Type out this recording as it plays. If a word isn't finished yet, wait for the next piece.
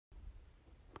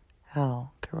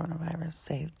How coronavirus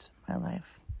saved my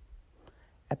life.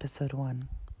 Episode 1,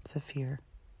 The Fear.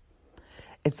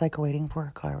 It's like waiting for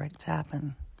a car wreck to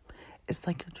happen. It's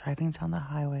like you're driving down the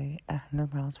highway at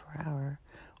 100 miles per hour,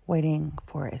 waiting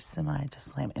for a semi to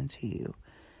slam into you.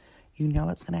 You know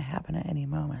it's going to happen at any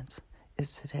moment.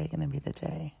 Is today going to be the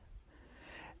day?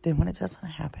 Then when it doesn't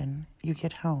happen, you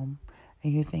get home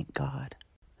and you thank God,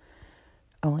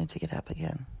 only to get up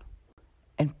again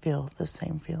and feel the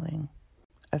same feeling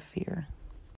of fear.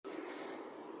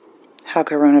 How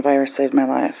coronavirus saved my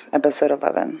life. Episode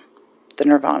 11. The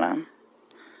Nirvana.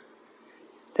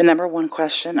 The number one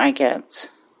question I get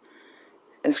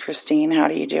is, Christine, how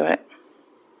do you do it?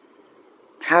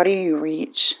 How do you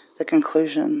reach the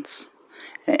conclusions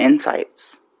and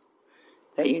insights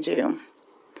that you do?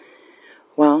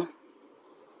 Well,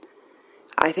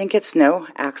 I think it's no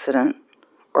accident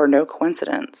or no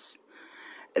coincidence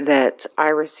that I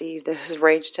received this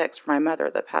rage text from my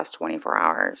mother the past 24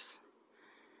 hours.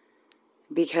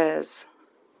 Because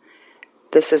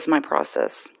this is my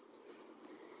process.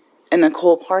 And the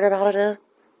cool part about it is,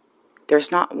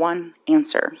 there's not one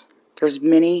answer. There's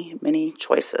many, many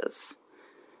choices.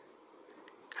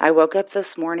 I woke up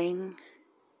this morning.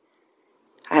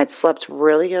 I had slept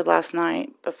really good last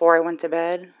night before I went to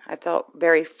bed. I felt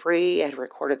very free. I had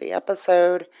recorded the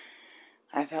episode.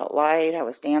 I felt light. I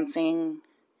was dancing.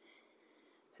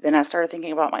 Then I started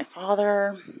thinking about my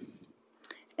father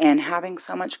and having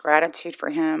so much gratitude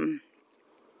for him.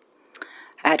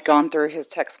 I had gone through his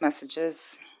text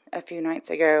messages a few nights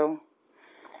ago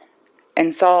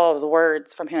and saw the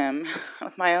words from him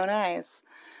with my own eyes,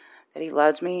 that he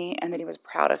loved me and that he was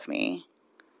proud of me.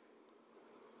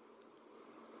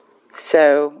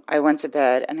 So I went to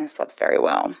bed and I slept very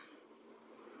well.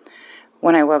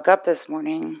 When I woke up this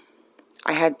morning,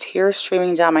 I had tears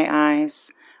streaming down my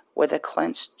eyes with a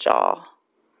clenched jaw.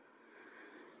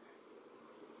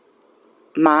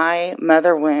 My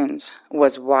mother wound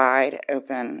was wide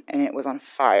open and it was on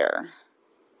fire.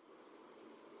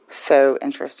 So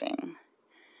interesting.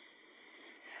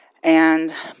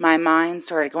 And my mind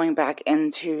started going back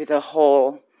into the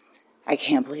whole, I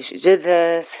can't believe she did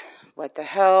this. What the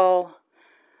hell?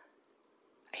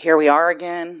 Here we are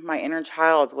again. My inner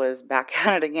child was back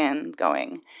at it again,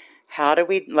 going, how do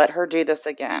we let her do this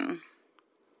again?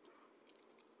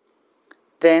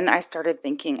 Then I started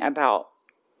thinking about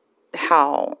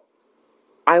how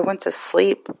I went to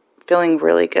sleep feeling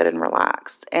really good and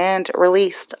relaxed and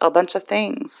released a bunch of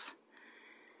things.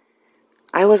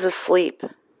 I was asleep,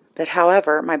 but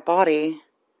however, my body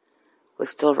was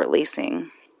still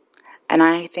releasing. And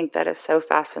I think that is so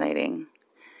fascinating.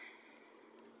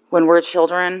 When we're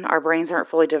children, our brains aren't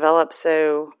fully developed,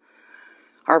 so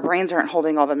our brains aren't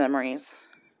holding all the memories,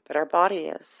 but our body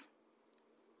is.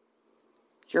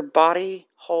 Your body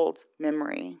holds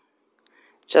memory.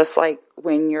 Just like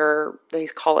when they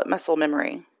call it muscle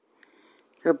memory.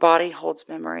 Your body holds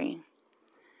memory.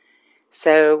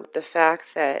 So the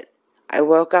fact that I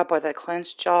woke up with a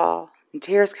clenched jaw and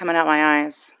tears coming out my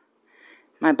eyes,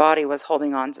 my body was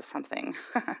holding on to something.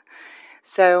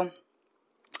 So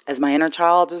as my inner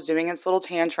child is doing its little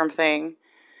tantrum thing,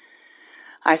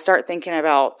 I start thinking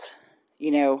about,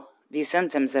 these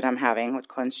symptoms that I'm having with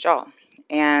clenched jaw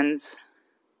and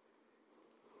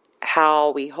how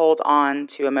we hold on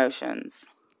to emotions.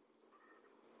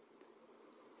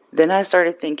 Then I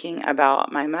started thinking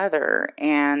about my mother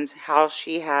and how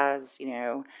she has,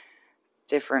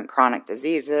 different chronic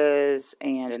diseases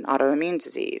and an autoimmune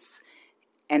disease,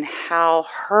 and how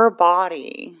her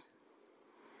body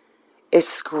is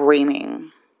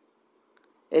screaming.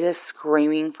 It is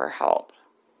screaming for help.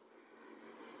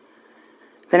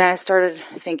 Then I started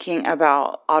thinking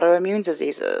about autoimmune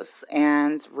diseases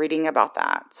and reading about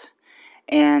that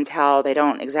and how they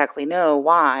don't exactly know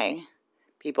why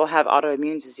people have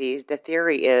autoimmune disease. The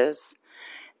theory is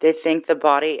they think the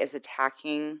body is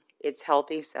attacking its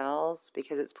healthy cells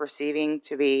because it's perceiving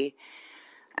to be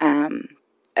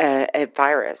a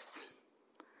virus.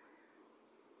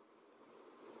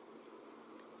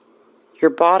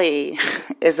 Your body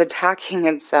is attacking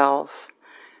itself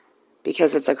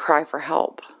because it's a cry for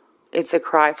help. It's a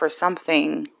cry for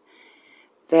something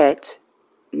that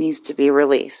needs to be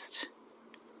released.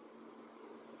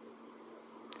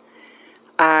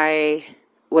 I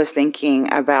was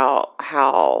thinking about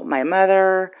how my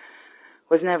mother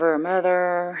was never a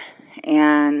mother,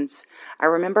 and I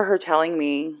remember her telling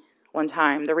me one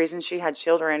time the reason she had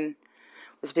children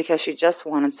was because she just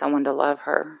wanted someone to love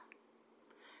her.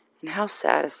 And how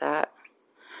sad is that?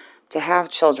 To have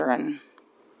children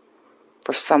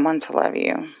for someone to love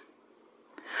you,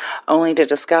 only to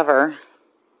discover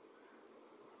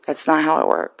that's not how it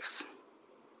works.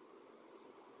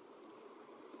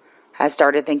 I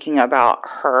started thinking about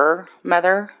her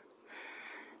mother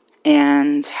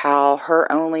and how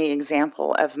her only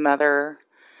example of mother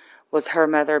was her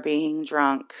mother being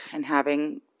drunk and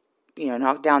having,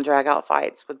 knockdown, drag-out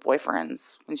fights with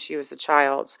boyfriends when she was a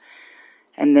child.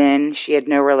 And then she had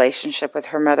no relationship with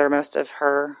her mother most of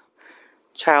her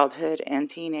childhood and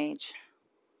teenage.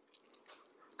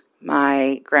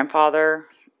 My grandfather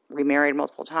remarried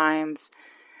multiple times,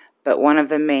 but one of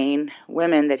the main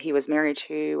women that he was married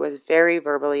to was very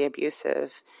verbally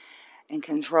abusive and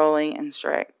controlling and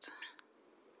strict.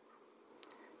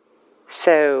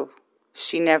 So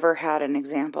she never had an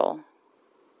example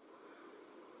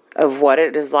of what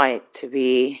it is like to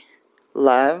be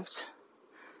loved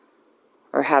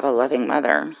or have a loving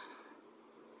mother.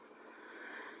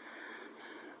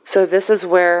 So this is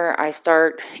where I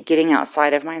start getting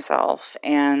outside of myself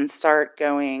and start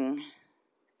going,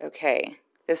 okay,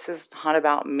 this is not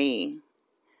about me.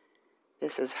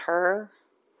 This is her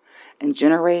and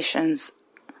generations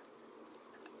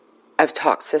of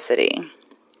toxicity.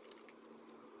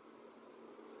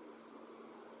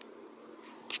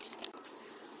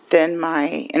 Then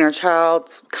my inner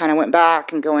child kind of went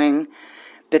back and going,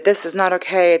 but this is not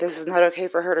okay. This is not okay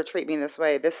for her to treat me this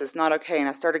way. This is not okay. And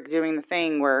I started doing the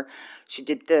thing where she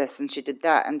did this and she did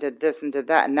that and did this and did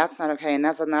that. And that's not okay. And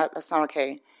that's not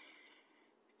okay.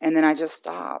 And then I just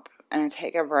stop and I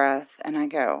take a breath and I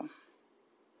go,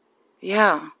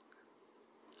 yeah,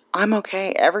 I'm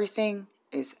okay. Everything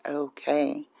is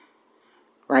okay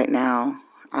right now.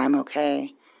 I'm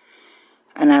okay.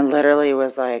 And I literally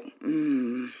was like,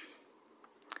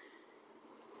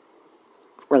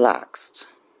 relaxed.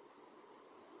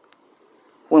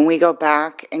 When we go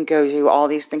back and go do all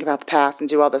these, think about the past and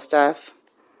do all this stuff,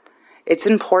 it's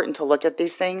important to look at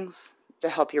these things to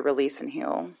help you release and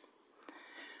heal.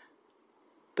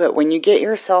 But when you get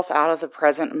yourself out of the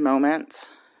present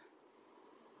moment,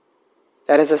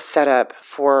 that is a setup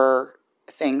for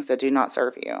things that do not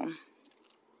serve you.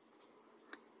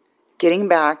 Getting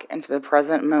back into the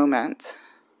present moment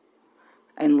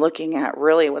and looking at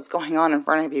really what's going on in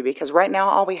front of you, because right now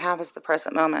all we have is the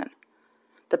present moment.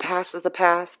 The past is the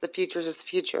past, the future is the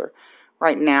future.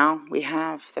 Right now we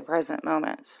have the present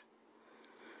moment.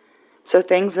 So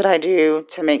things that I do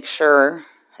to make sure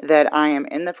that I am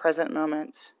in the present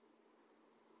moment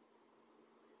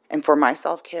and for my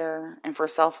self-care and for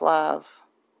self-love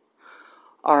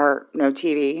are no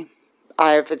TV.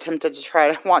 I've attempted to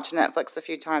try to watch Netflix a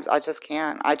few times. I just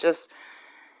can't.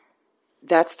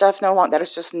 That stuff no longer, that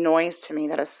is just noise to me.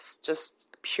 That is just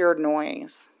pure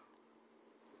noise.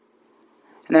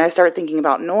 And then I started thinking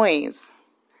about noise.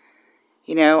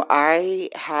 I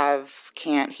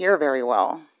can't hear very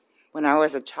well. When I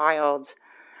was a child,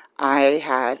 I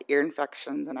had ear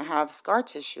infections and I have scar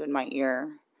tissue in my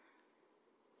ear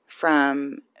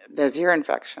from those ear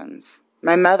infections.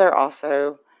 My mother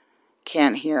also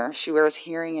can't hear. She wears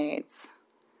hearing aids.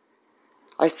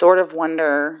 I sort of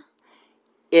wonder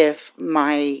if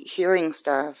my hearing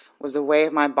stuff was a way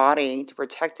of my body to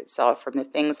protect itself from the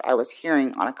things I was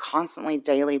hearing on a constantly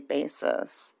daily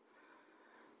basis.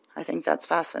 I think that's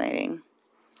fascinating.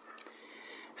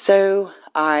 So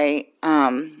my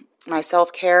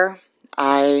self-care,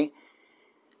 I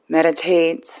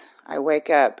meditate, I wake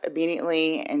up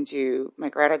immediately and do my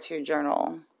gratitude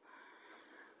journal.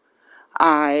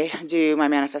 I do my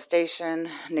manifestation,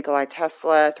 Nikola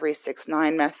Tesla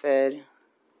 369 method.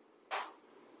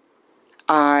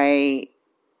 I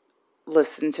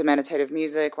listen to meditative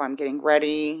music while I'm getting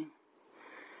ready.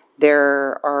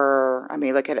 I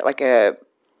may look at it like a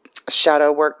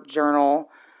shadow work journal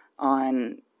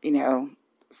on,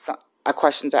 a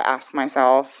question to ask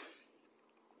myself.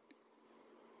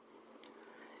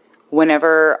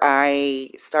 Whenever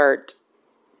I start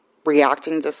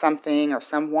reacting to something or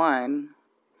someone,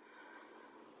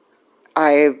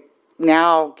 I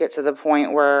now get to the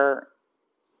point where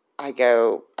I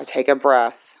take a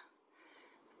breath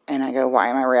and I go, why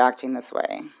am I reacting this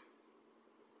way?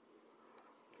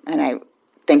 And I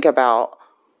think about,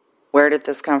 where did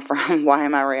this come from? Why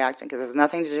am I reacting? Because it has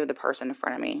nothing to do with the person in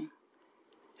front of me.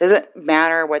 It doesn't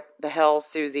matter what the hell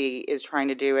Susie is trying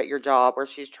to do at your job, where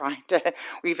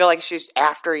you feel like she's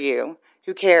after you.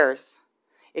 Who cares?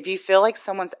 If you feel like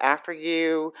someone's after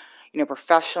you,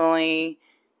 professionally,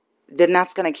 then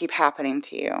that's going to keep happening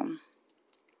to you.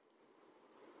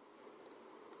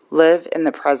 Live in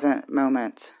the present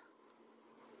moment.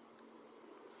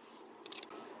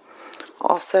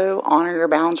 Also, honor your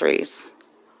boundaries.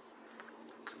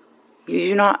 You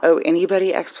do not owe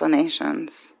anybody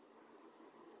explanations.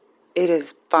 It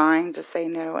is fine to say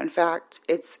no. In fact,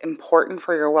 it's important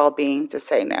for your well-being to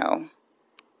say no.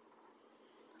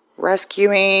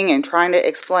 rescuing and trying to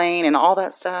explain and all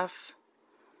that stuff,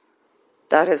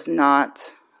 that is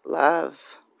not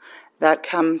love. That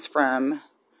comes from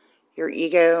your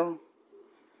ego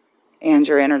and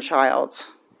your inner child.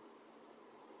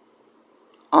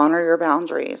 Honor your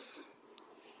boundaries.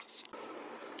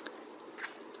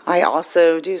 I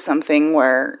also do something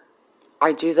where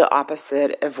I do the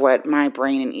opposite of what my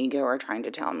brain and ego are trying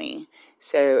to tell me.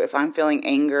 So if I'm feeling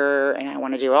anger and I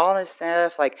want to do all this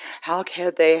stuff, like, how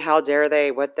could they, how dare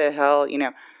they, what the hell,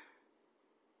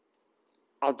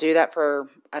 I'll do that for,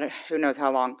 who knows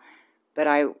how long. But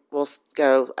I will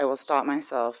stop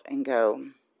myself and go,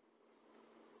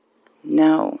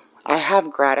 no, I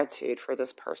have gratitude for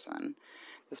this person.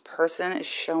 This person is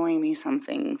showing me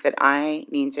something that I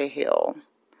need to heal.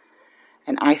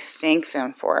 And I thank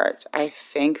them for it. I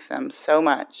thank them so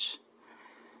much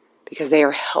because they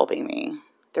are helping me.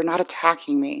 They're not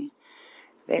attacking me.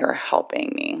 They are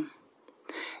helping me.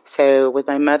 So with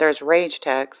my mother's rage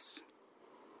texts,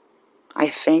 I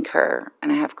thank her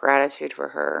and I have gratitude for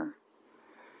her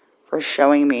for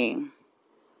showing me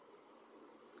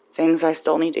things I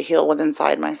still need to heal with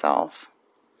inside myself.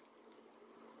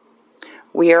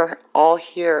 We are all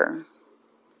here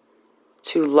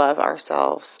to love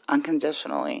ourselves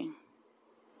unconditionally.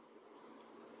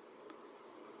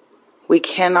 We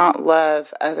cannot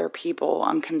love other people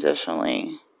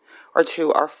unconditionally or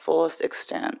to our fullest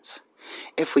extent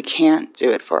if we can't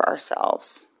do it for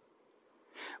ourselves.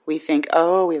 We think,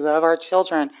 oh, we love our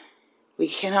children. We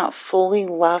cannot fully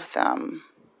love them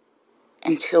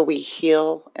until we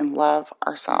heal and love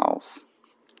ourselves.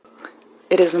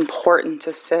 It is important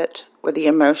to sit with the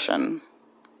emotion.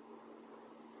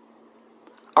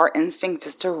 Our instinct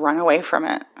is to run away from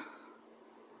it.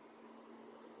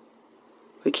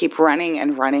 We keep running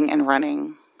and running and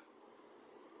running.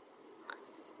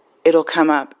 It'll come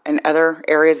up in other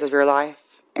areas of your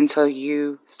life until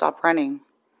you stop running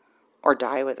or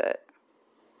die with it.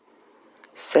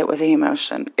 Sit with the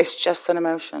emotion. It's just an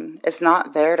emotion. It's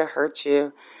not there to hurt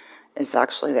you. It's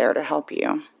actually there to help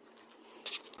you.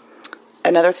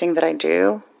 Another thing that I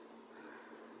do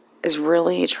is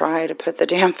really try to put the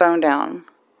damn phone down.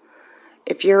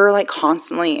 If you're like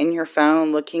constantly in your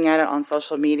phone, looking at it on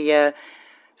social media,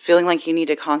 feeling like you need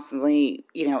to constantly,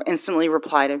 instantly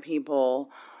reply to people,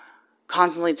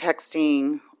 constantly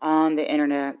texting on the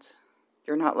internet,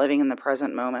 you're not living in the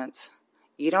present moment.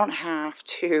 You don't have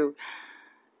to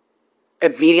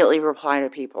immediately reply to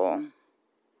people.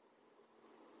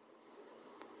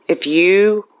 If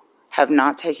you have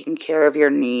not taken care of your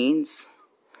needs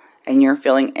and you're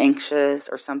feeling anxious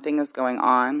or something is going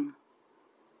on,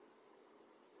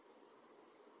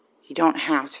 you don't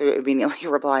have to immediately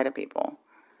reply to people.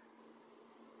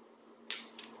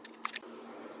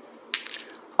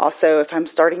 Also, if I'm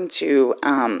starting to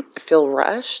feel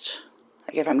rushed,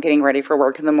 like if I'm getting ready for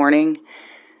work in the morning,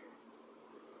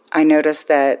 I notice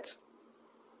that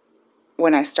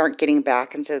when I start getting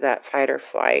back into that fight or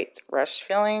flight rush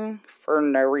feeling for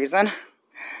no reason,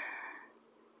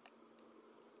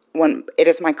 when it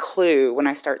is my clue when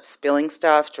I start spilling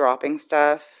stuff, dropping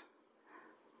stuff,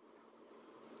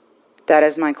 that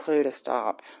is my clue to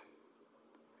stop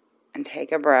and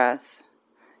take a breath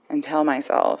and tell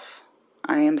myself,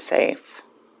 I am safe.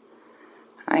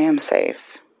 I am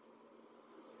safe.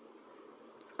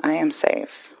 I am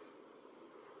safe.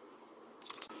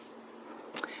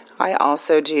 I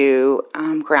also do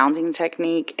grounding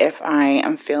technique if I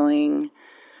am feeling,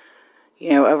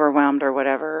 overwhelmed or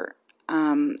whatever,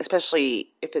 especially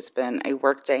if it's been a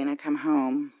work day and I come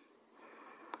home.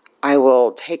 I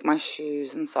will take my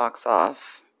shoes and socks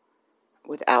off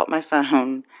without my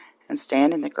phone and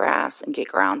stand in the grass and get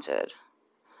grounded,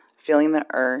 feeling the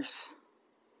earth,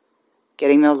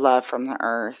 getting the love from the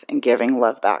earth and giving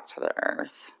love back to the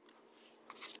earth.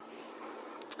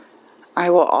 I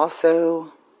will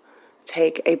also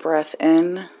take a breath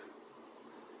in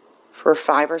for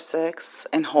 5 or 6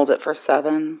 and hold it for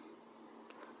 7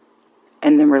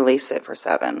 and then release it for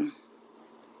 7.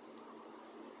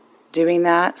 Doing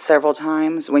that several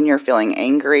times when you're feeling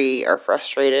angry or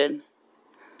frustrated,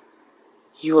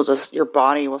 your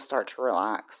body will start to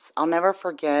relax. I'll never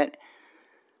forget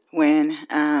when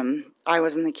I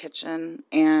was in the kitchen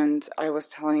and I was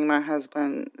telling my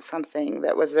husband something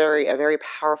that was a very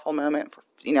powerful moment for,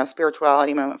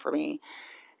 spirituality moment for me.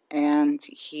 And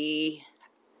he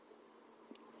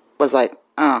was like,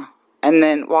 and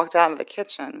then walked out of the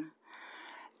kitchen.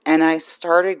 And I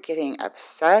started getting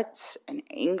upset and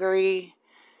angry.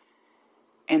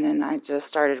 And then I just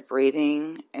started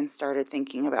breathing and started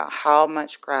thinking about how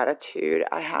much gratitude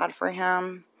I had for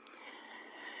him.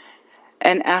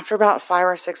 And after about 5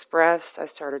 or 6 breaths, I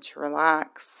started to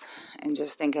relax and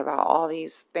just think about all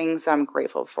these things I'm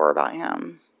grateful for about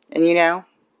him. And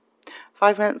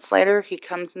 5 minutes later, he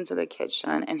comes into the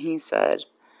kitchen and he said,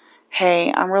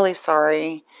 "Hey, I'm really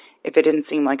sorry if it didn't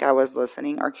seem like I was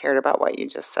listening or cared about what you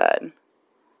just said."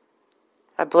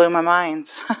 That blew my mind.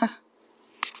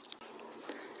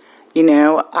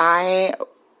 I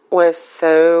was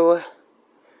so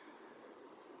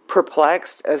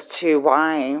perplexed as to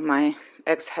why my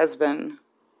ex-husband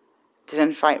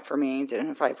didn't fight for me,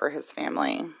 didn't fight for his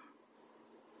family.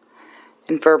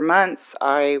 And for months,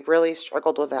 I really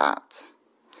struggled with that.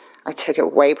 I took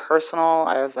it way personal.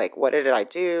 I was like, what did I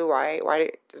do?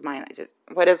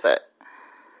 What is it?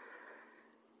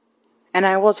 And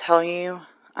I will tell you,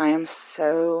 I am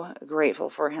so grateful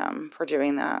for him for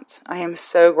doing that. I am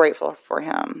so grateful for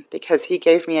him because he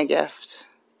gave me a gift.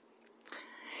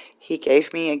 He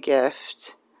gave me a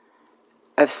gift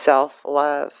of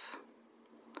self-love.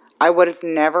 I would have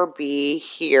never be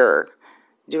here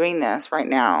doing this right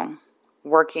now,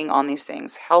 working on these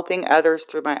things, helping others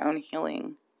through my own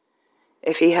healing,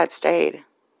 if he had stayed.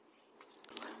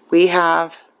 We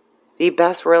have the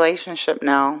best relationship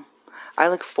now. I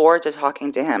look forward to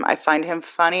talking to him. I find him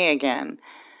funny again.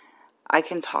 I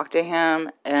can talk to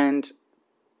him and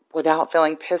without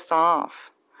feeling pissed off.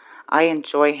 I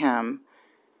enjoy him.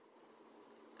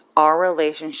 Our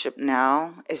relationship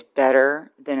now is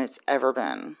better than it's ever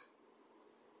been.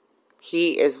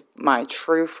 He is my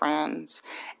true friend,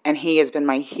 and he has been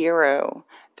my hero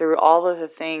through all of the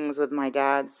things with my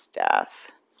dad's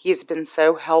death. He's been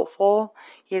so helpful.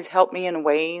 He's helped me in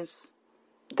ways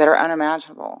that are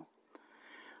unimaginable.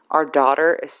 Our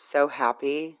daughter is so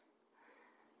happy.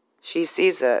 She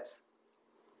sees this.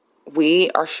 We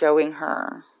are showing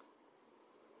her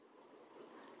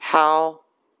how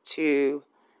to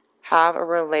have a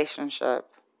relationship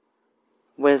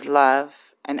with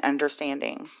love and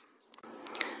understanding.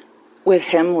 With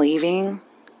him leaving,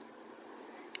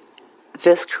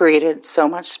 this created so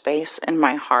much space in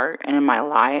my heart and in my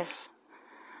life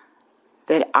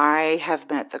that I have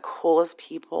met the coolest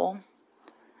people.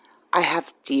 I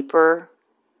have deeper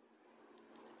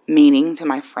meaning to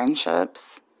my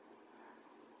friendships.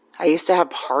 I used to have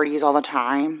parties all the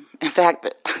time. In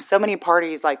fact, so many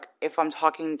parties, like if I'm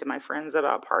talking to my friends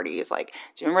about parties, like,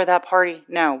 do you remember that party?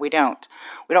 No, we don't.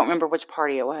 We don't remember which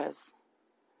party it was.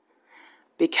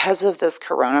 Because of this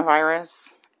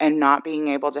coronavirus and not being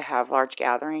able to have large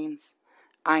gatherings,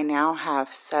 I now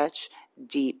have such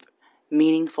deep,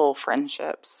 meaningful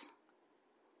friendships.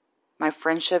 My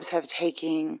friendships have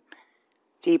taken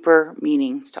deeper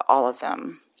meanings to all of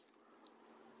them.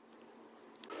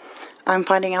 I'm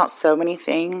finding out so many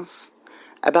things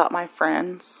about my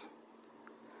friends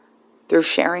through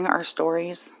sharing our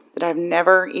stories that I've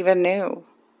never even knew.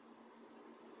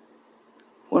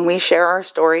 When we share our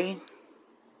story,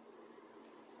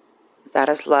 that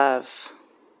is love.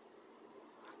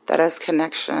 That is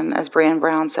connection. As Brené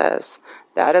Brown says,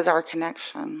 that is our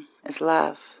connection, is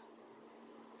love.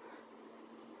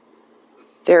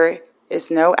 There is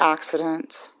no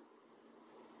accident,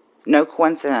 no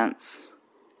coincidence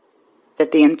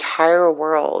that the entire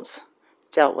world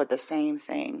dealt with the same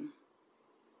thing.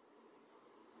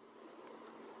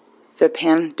 The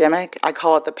pandemic, I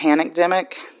call it the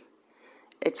panic-demic.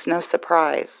 It's no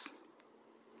surprise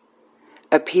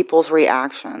of people's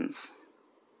reactions.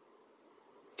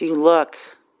 If you look,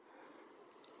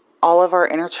 all of our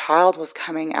inner child was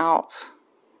coming out.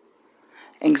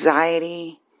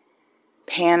 Anxiety,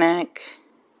 panic,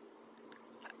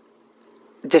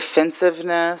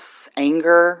 defensiveness,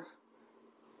 anger.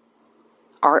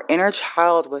 Our inner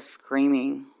child was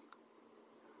screaming,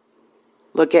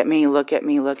 "Look at me, look at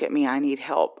me, look at me. I need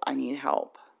help, I need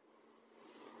help."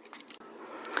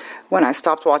 When I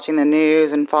stopped watching the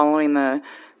news and following the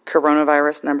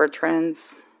coronavirus number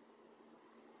trends,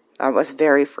 that was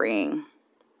very freeing.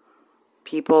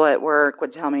 People at work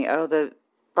would tell me, "Oh, the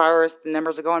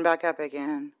numbers are going back up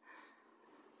again."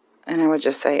 And I would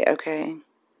just say, "Okay,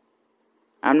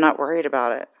 I'm not worried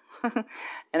about it."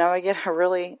 And I would get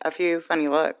a few funny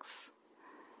looks.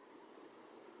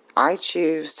 I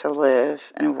choose to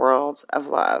live in a world of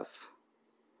love.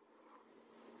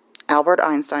 Albert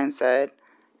Einstein said,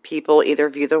 people either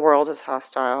view the world as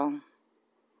hostile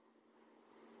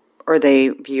or they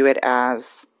view it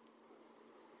as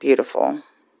beautiful.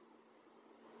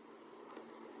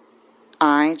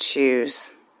 I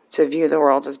choose to view the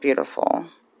world as beautiful.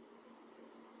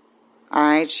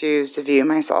 I choose to view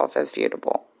myself as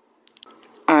beautiful.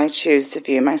 I choose to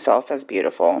view myself as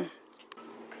beautiful.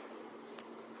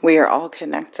 We are all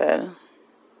connected,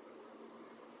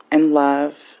 and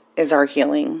love is our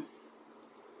healing.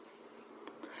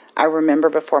 I remember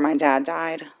before my dad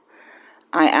died,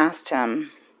 I asked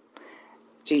him,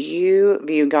 do you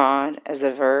view God as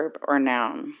a verb or a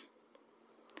noun?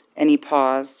 And he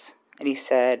paused and he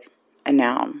said, a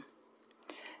noun.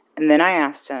 And then I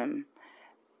asked him,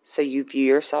 so you view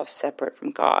yourself separate from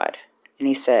God? And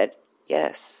he said,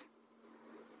 yes.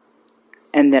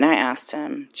 And then I asked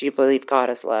him, do you believe God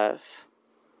is love?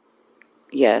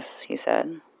 Yes, he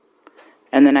said.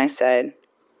 And then I said,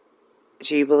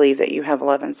 do you believe that you have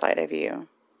love inside of you?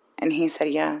 And he said,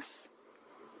 yes.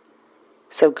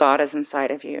 So God is inside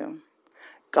of you.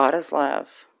 God is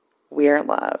love. We are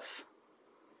love.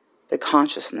 The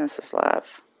consciousness is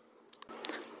love.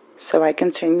 So I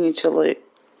continue to live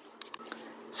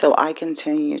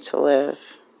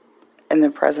in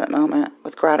the present moment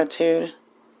with gratitude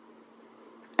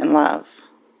and love.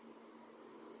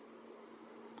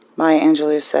 Maya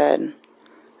Angelou said,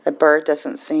 a bird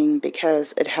doesn't sing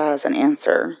because it has an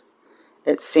answer.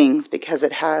 It sings because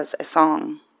it has a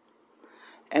song.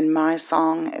 And my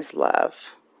song is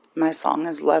love. My song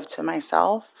is love to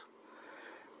myself.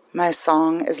 My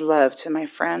song is love to my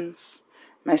friends.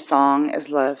 My song is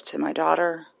love to my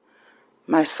daughter.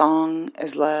 My song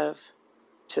is love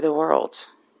to the world.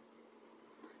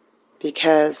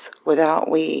 Because without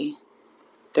we,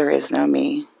 there is no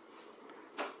me.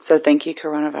 So thank you,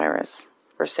 coronavirus,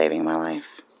 for saving my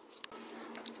life.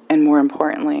 And more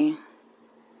importantly,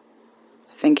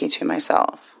 thank you to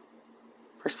myself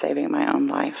for saving my own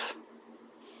life.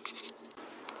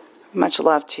 Much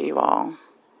love to you all.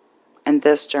 And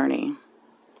this journey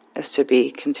is to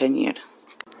be continued.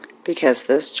 Because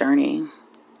this journey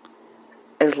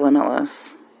is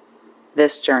limitless.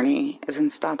 This journey is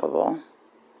unstoppable.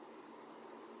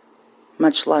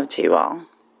 Much love to you all.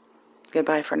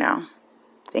 Goodbye for now.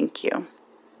 Thank you.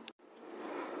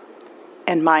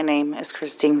 And my name is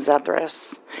Christine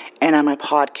Zethris, and I'm a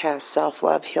podcast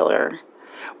self-love healer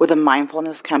with a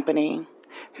mindfulness company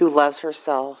who loves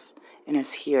herself and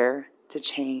is here to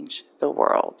change the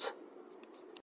world.